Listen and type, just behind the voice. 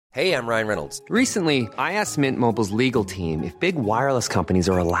Hey, I'm Ryan Reynolds. Recently, I asked Mint Mobile's legal team if big wireless companies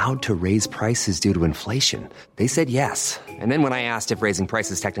are allowed to raise prices due to inflation. They said yes. And then when I asked if raising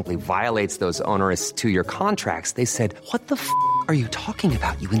prices technically violates those onerous two-year contracts, they said, "What the f*** are you talking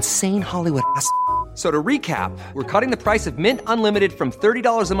about, you insane Hollywood ass?" So to recap, we're cutting the price of Mint Unlimited from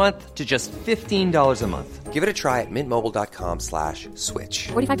 $30 a month to just $15 a month. Give it a try at mintmobile.com/switch.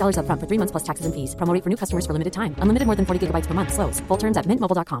 $45 up front for 3 months plus taxes and fees. Promo rate for new customers for limited time. Unlimited more than 40 gigabytes per month. Slows full terms at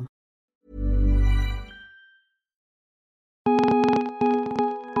mintmobile.com.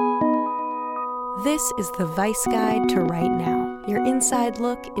 This is the Vice Guide to Right Now, your inside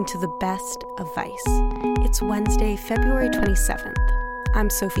look into the best of Vice. It's Wednesday, February 27th. I'm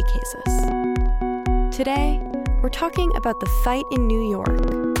Sophie Casas. Today, we're talking about the fight in New York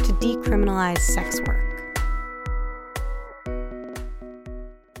to decriminalize sex work.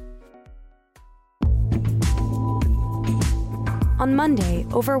 On Monday,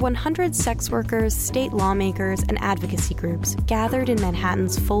 over 100 sex workers, state lawmakers, and advocacy groups gathered in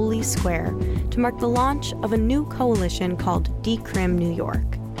Manhattan's Foley Square to mark the launch of a new coalition called Decrim New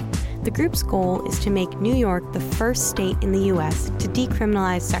York. The group's goal is to make New York the first state in the U.S. to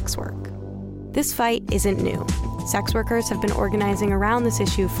decriminalize sex work. This fight isn't new. Sex workers have been organizing around this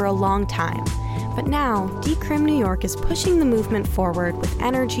issue for a long time. But now, Decrim New York is pushing the movement forward with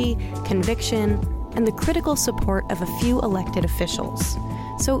energy, conviction, and the critical support of a few elected officials.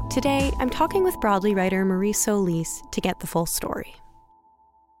 So today, I'm talking with Broadly writer Marie Solis to get the full story.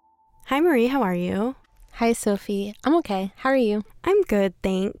 Hi, Marie. How are you? Hi, Sophie. I'm okay. How are you? I'm good,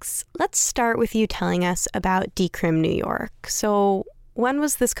 thanks. Let's start with you telling us about Decrim New York. So, when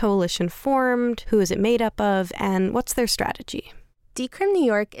was this coalition formed? Who is it made up of? And what's their strategy? Decrim New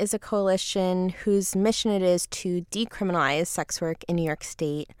York is a coalition whose mission it is to decriminalize sex work in New York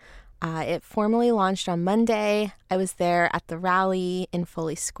State. It formally launched on Monday. I was there at the rally in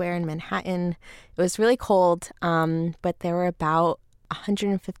Foley Square in Manhattan. It was really cold, but there were about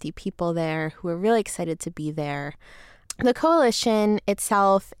 150 people there who were really excited to be there. The coalition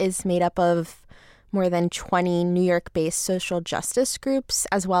itself is made up of more than 20 New York-based social justice groups,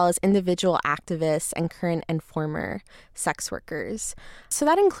 as well as individual activists and current and former sex workers. So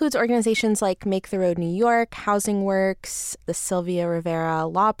that includes organizations like Make the Road New York, Housing Works, the Sylvia Rivera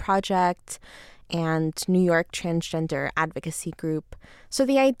Law Project, and New York Transgender Advocacy Group. So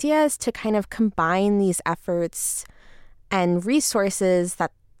the idea is to kind of combine these efforts and resources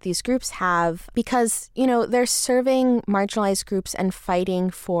that these groups have because, they're serving marginalized groups and fighting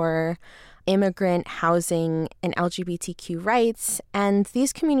for immigrant housing and LGBTQ rights. And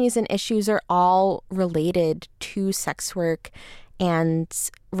these communities and issues are all related to sex work and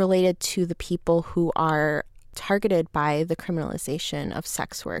related to the people who are targeted by the criminalization of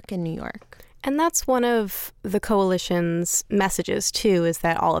sex work in New York. And that's one of the coalition's messages, too, is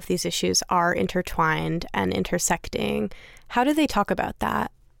that all of these issues are intertwined and intersecting. How do they talk about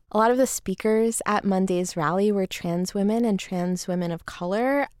that? A lot of the speakers at Monday's rally were trans women and trans women of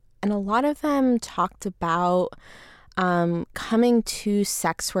color. And a lot of them talked about coming to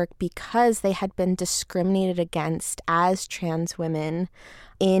sex work because they had been discriminated against as trans women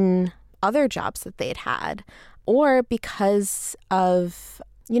in other jobs that they'd had, or because of,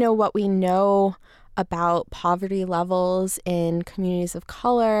 what we know about poverty levels in communities of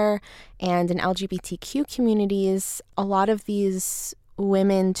color and in LGBTQ communities. A lot of these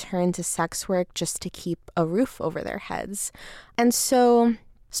women turn to sex work just to keep a roof over their heads. And so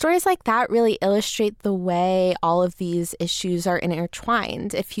stories like that really illustrate the way all of these issues are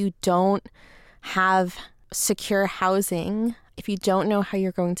intertwined. If you don't have secure housing, if you don't know how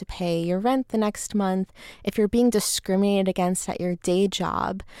you're going to pay your rent the next month, if you're being discriminated against at your day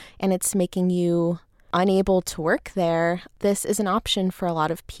job and it's making you unable to work there, this is an option for a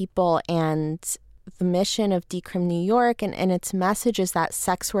lot of people. And the mission of Decrim New York and its message is that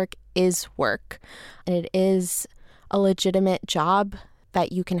sex work is work and it is a legitimate job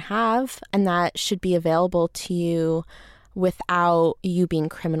that you can have and that should be available to you without you being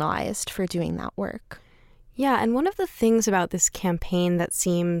criminalized for doing that work. Yeah, and one of the things about this campaign that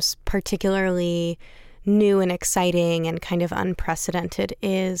seems particularly new and exciting and kind of unprecedented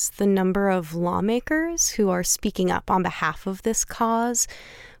is the number of lawmakers who are speaking up on behalf of this cause.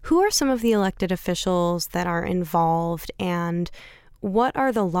 Who are some of the elected officials that are involved, and what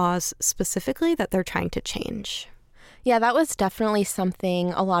are the laws specifically that they're trying to change? Yeah, that was definitely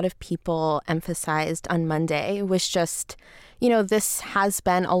something a lot of people emphasized on Monday, was just, this has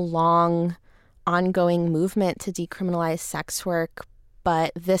been a long, ongoing movement to decriminalize sex work,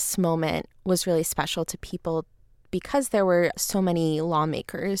 but this moment was really special to people because there were so many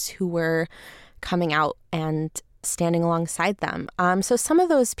lawmakers who were coming out and standing alongside them. So some of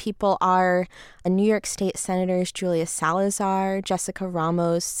those people are New York State Senators Julia Salazar, Jessica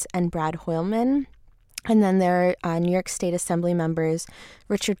Ramos, and Brad Hoylman. And then there are New York State Assembly members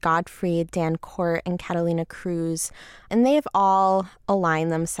Richard Godfrey, Dan Court, and Catalina Cruz. And they have all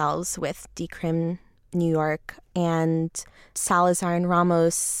aligned themselves with Decrim New York. And Salazar and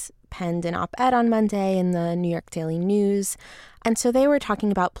Ramos penned an op-ed on Monday in the New York Daily News. And so they were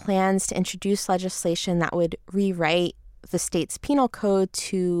talking about plans to introduce legislation that would rewrite the state's penal code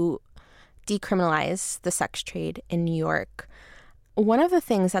to decriminalize the sex trade in New York. One of the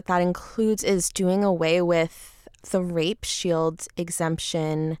things that includes is doing away with the rape shield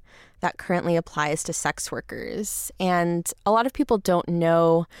exemption that currently applies to sex workers. And a lot of people don't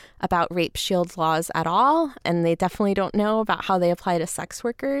know about rape shield laws at all, and they definitely don't know about how they apply to sex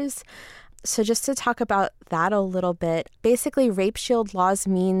workers. So just to talk about that a little bit, basically rape shield laws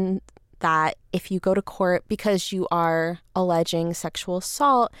mean that if you go to court because you are alleging sexual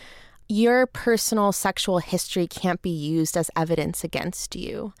assault, your personal sexual history can't be used as evidence against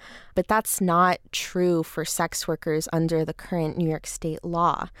you. But that's not true for sex workers under the current New York State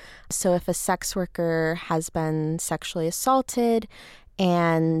law. So if a sex worker has been sexually assaulted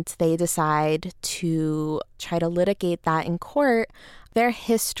and they decide to try to litigate that in court, their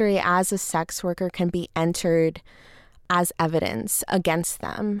history as a sex worker can be entered as evidence against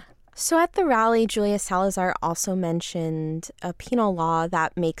them. So at the rally, Julia Salazar also mentioned a penal law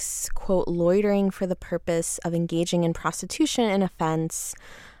that makes, quote, loitering for the purpose of engaging in prostitution an offense.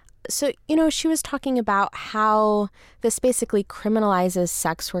 So, she was talking about how this basically criminalizes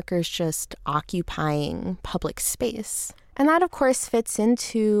sex workers just occupying public space. And that, of course, fits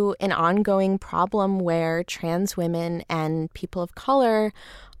into an ongoing problem where trans women and people of color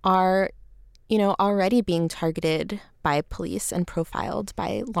are, already being targeted by police and profiled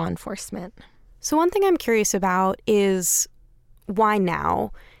by law enforcement. So one thing I'm curious about is why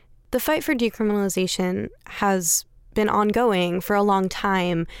now? The fight for decriminalization has been ongoing for a long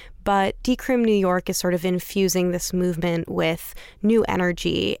time, but Decrim New York is sort of infusing this movement with new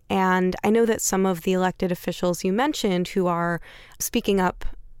energy. And I know that some of the elected officials you mentioned who are speaking up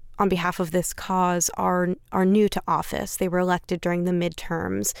on behalf of this cause are new to office. They were elected during the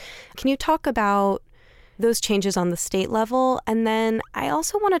midterms. Can you talk about those changes on the state level? And then I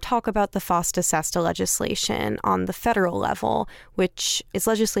also want to talk about the FOSTA-SESTA legislation on the federal level, which is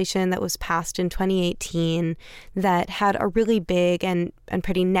legislation that was passed in 2018 that had a really big and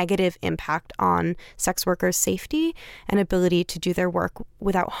pretty negative impact on sex workers' safety and ability to do their work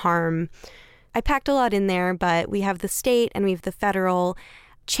without harm. I packed a lot in there, but we have the state and we have the federal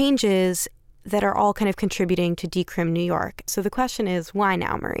changes that are all kind of contributing to Decrim New York. So the question is, why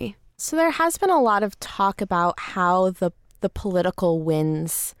now, Marie? So there has been a lot of talk about how the political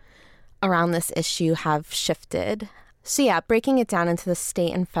winds around this issue have shifted. So yeah, breaking it down into the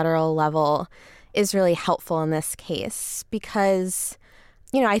state and federal level is really helpful in this case because,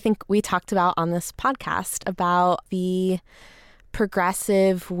 I think we talked about on this podcast about the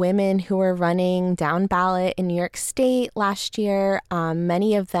progressive women who were running down ballot in New York State last year.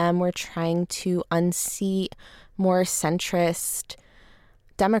 Many of them were trying to unseat more centrist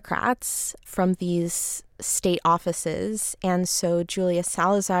Democrats from these state offices. And so Julia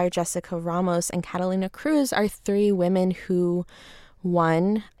Salazar, Jessica Ramos, and Catalina Cruz are three women who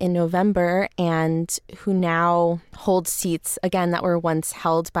won in November and who now hold seats, again, that were once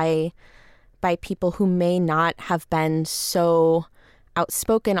held by people who may not have been so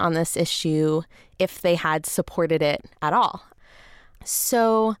outspoken on this issue if they had supported it at all.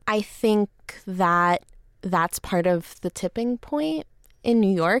 So I think that that's part of the tipping point in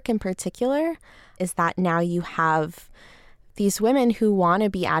New York in particular, is that now you have these women who want to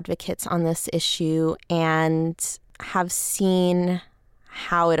be advocates on this issue and have seen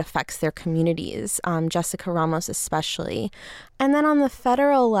how it affects their communities, Jessica Ramos especially. And then on the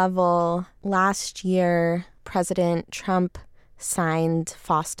federal level, last year, President Trump signed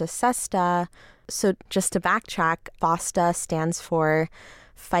FOSTA-SESTA. So just to backtrack, FOSTA stands for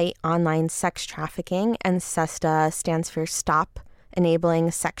Fight Online Sex Trafficking, and SESTA stands for Stop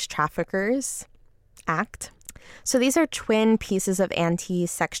Enabling Sex Traffickers Act. So these are twin pieces of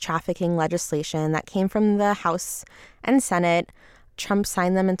anti-sex trafficking legislation that came from the House and Senate. Trump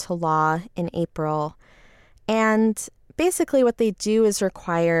signed them into law in April. And basically what they do is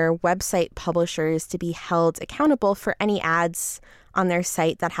require website publishers to be held accountable for any ads on their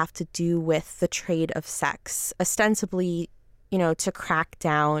site that have to do with the trade of sex, ostensibly, to crack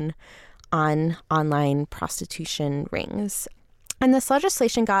down on online prostitution rings. And this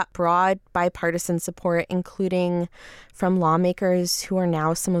legislation got broad bipartisan support, including from lawmakers who are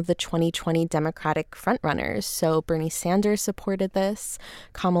now some of the 2020 Democratic frontrunners. So Bernie Sanders supported this,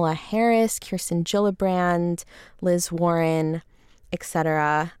 Kamala Harris, Kirsten Gillibrand, Liz Warren,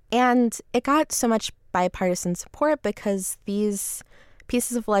 etc. And it got so much bipartisan support because these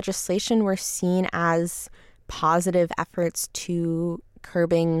pieces of legislation were seen as positive efforts to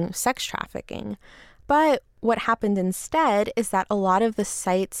curbing sex trafficking. But what happened instead is that a lot of the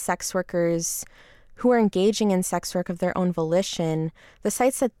sites sex workers who are engaging in sex work of their own volition, the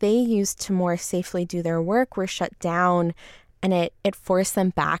sites that they used to more safely do their work were shut down, and it forced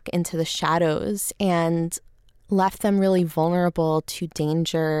them back into the shadows and left them really vulnerable to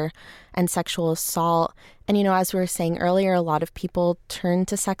danger and sexual assault. And, as we were saying earlier, a lot of people turn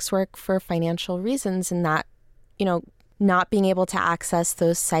to sex work for financial reasons, and that, not being able to access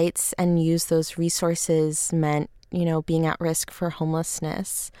those sites and use those resources meant, being at risk for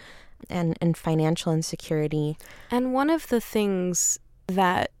homelessness and financial insecurity. And one of the things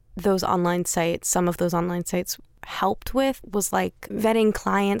that some of those online sites helped with was like vetting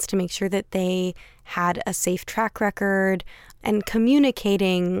clients to make sure that they had a safe track record and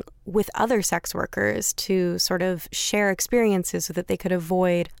communicating with other sex workers to sort of share experiences so that they could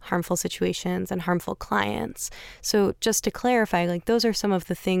avoid harmful situations and harmful clients. So just to clarify, like those are some of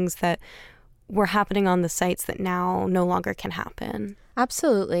the things that were happening on the sites that now no longer can happen.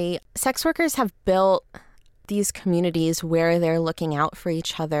 Absolutely. Sex workers have built these communities where they're looking out for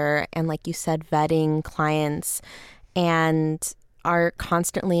each other and, like you said, vetting clients, and are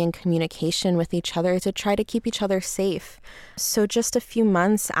constantly in communication with each other to try to keep each other safe. So just a few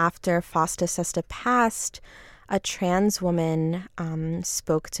months after FOSTA SESTA passed, a trans woman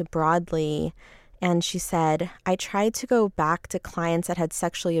spoke to Broadly, and she said, "I tried to go back to clients that had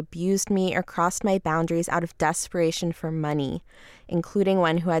sexually abused me or crossed my boundaries out of desperation for money, including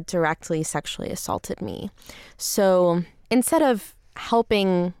one who had directly sexually assaulted me." So instead of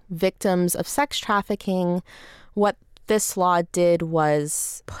helping victims of sex trafficking, what this law did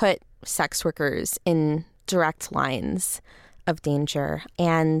was put sex workers in direct lines of danger.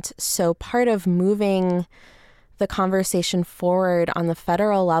 And so part of moving the conversation forward on the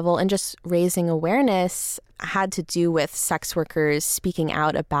federal level and just raising awareness had to do with sex workers speaking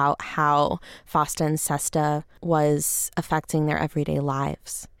out about how FOSTA and SESTA was affecting their everyday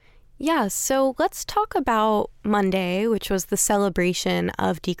lives. Yeah, so let's talk about Monday, which was the celebration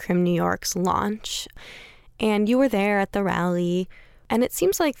of Decrim New York's launch. And you were there at the rally, and it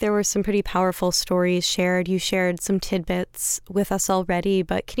seems like there were some pretty powerful stories shared. You shared some tidbits with us already,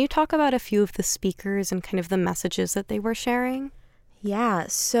 but can you talk about a few of the speakers and kind of the messages that they were sharing? Yeah,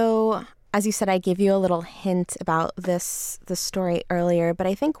 so as you said, I gave you a little hint about the story earlier, but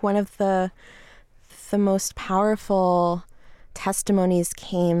I think one of the most powerful testimonies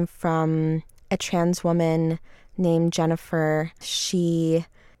came from a trans woman named Jennifer. She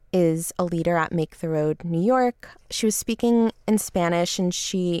is a leader at Make the Road New York. She was speaking in Spanish, and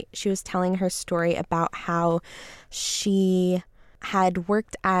she was telling her story about how she had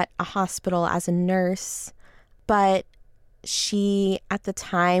worked at a hospital as a nurse, but she at the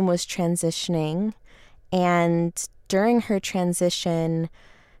time was transitioning, and during her transition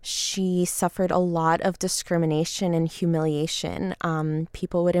she suffered a lot of discrimination and humiliation.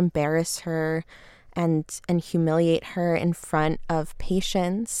 People would embarrass her and humiliate her in front of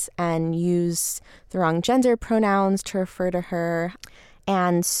patients and use the wrong gender pronouns to refer to her.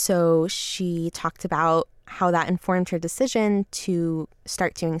 And so she talked about how that informed her decision to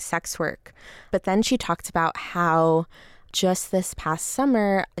start doing sex work. But then she talked about how just this past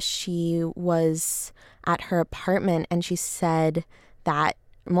summer she was at her apartment, and she said that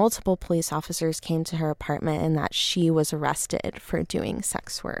multiple police officers came to her apartment and that she was arrested for doing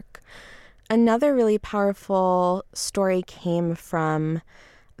sex work. Another really powerful story came from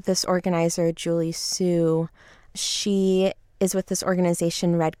this organizer, Julie Su. She is with this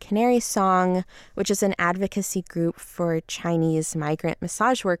organization, Red Canary Song, which is an advocacy group for Chinese migrant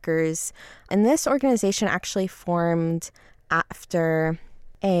massage workers. And this organization actually formed after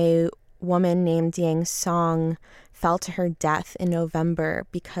a woman named Yang Song fell to her death in November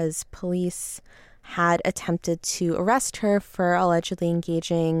because police had attempted to arrest her for allegedly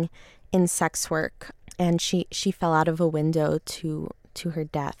engaging in sex work, and she fell out of a window to her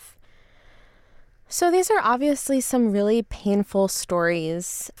death. So these are obviously some really painful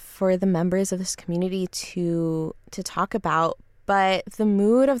stories for the members of this community to talk about, but the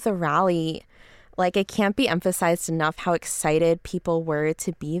mood of the rally, Like, it can't be emphasized enough how excited people were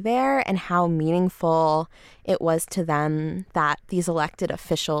to be there and how meaningful it was to them that these elected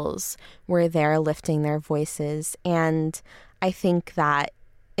officials were there lifting their voices. And I think that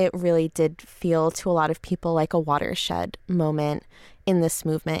it really did feel to a lot of people like a watershed moment in this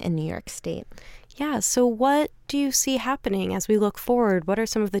movement in New York State. Yeah, so what do you see happening as we look forward? What are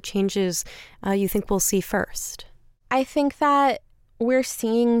some of the changes you think we'll see first? I think that we're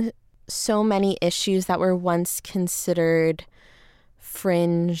seeing so many issues that were once considered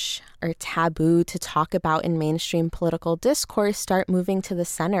fringe or taboo to talk about in mainstream political discourse start moving to the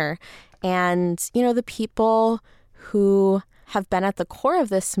center. And, you know, the people who have been at the core of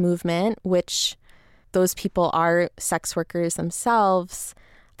this movement, which those people are sex workers themselves,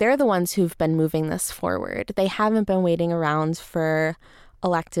 they're the ones who've been moving this forward. They haven't been waiting around for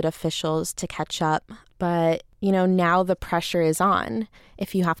elected officials to catch up. But, you know, now the pressure is on.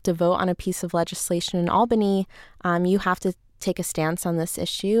 If you have to vote on a piece of legislation in Albany, you have to take a stance on this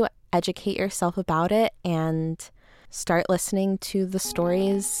issue, educate yourself about it, and start listening to the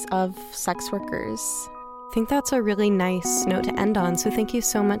stories of sex workers. I think that's a really nice note to end on. So thank you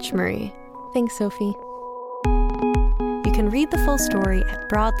so much, Marie. Thanks, Sophie. You can read the full story at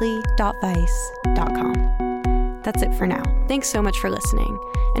broadly.vice.com. That's it for now. Thanks so much for listening.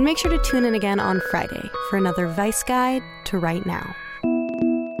 And make sure to tune in again on Friday for another Vice Guide to Right Now.